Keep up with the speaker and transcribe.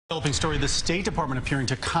Developing story, the State Department appearing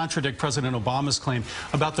to contradict President Obama's claim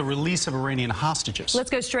about the release of Iranian hostages. Let's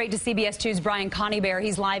go straight to CBS 2's Brian Conybeare.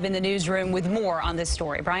 He's live in the newsroom with more on this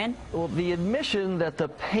story. Brian? Well, the admission that the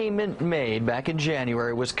payment made back in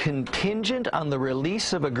January was contingent on the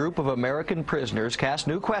release of a group of American prisoners cast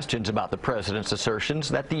new questions about the president's assertions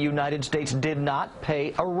that the United States did not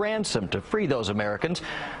pay a ransom to free those Americans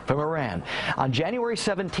from Iran. On January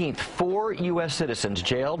 17th, 4 U.S. citizens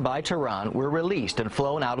jailed by Tehran were released and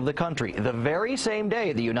flown out of the country. The very same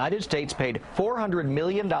day, the United States paid $400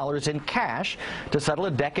 million in cash to settle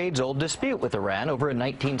a decades-old dispute with Iran over a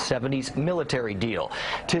 1970s military deal.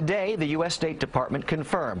 Today, the U.S. State Department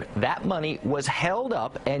confirmed that money was held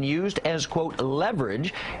up and used as, quote,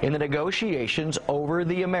 leverage in the negotiations over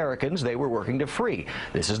the Americans they were working to free.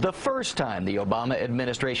 This is the first time the Obama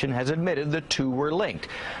administration has admitted the two were linked.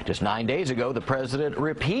 Just 9 days ago, the president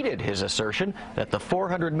repeated his assertion that the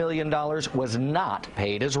 $400 million was not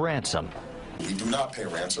paid as ransom. We do not pay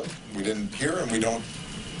ransom. We didn't here, and we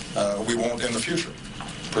won't in the future.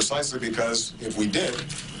 Precisely because if we did,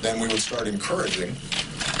 then we would start encouraging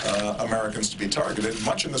Americans to be targeted,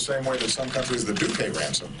 much in the same way that some countries that do pay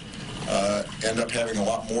ransom end up having a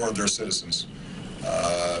lot more of their citizens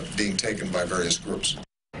being taken by various groups.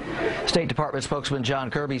 State Department spokesman John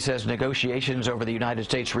Kirby says negotiations over the United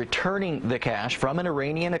States returning the cash from an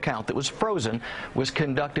Iranian account that was frozen was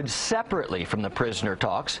conducted separately from the prisoner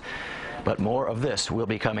talks. But more of this will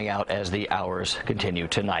be coming out as the hours continue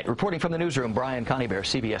tonight. Reporting from the newsroom, Brian Conybeare,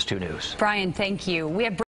 CBS 2 News. Brian, thank you. We have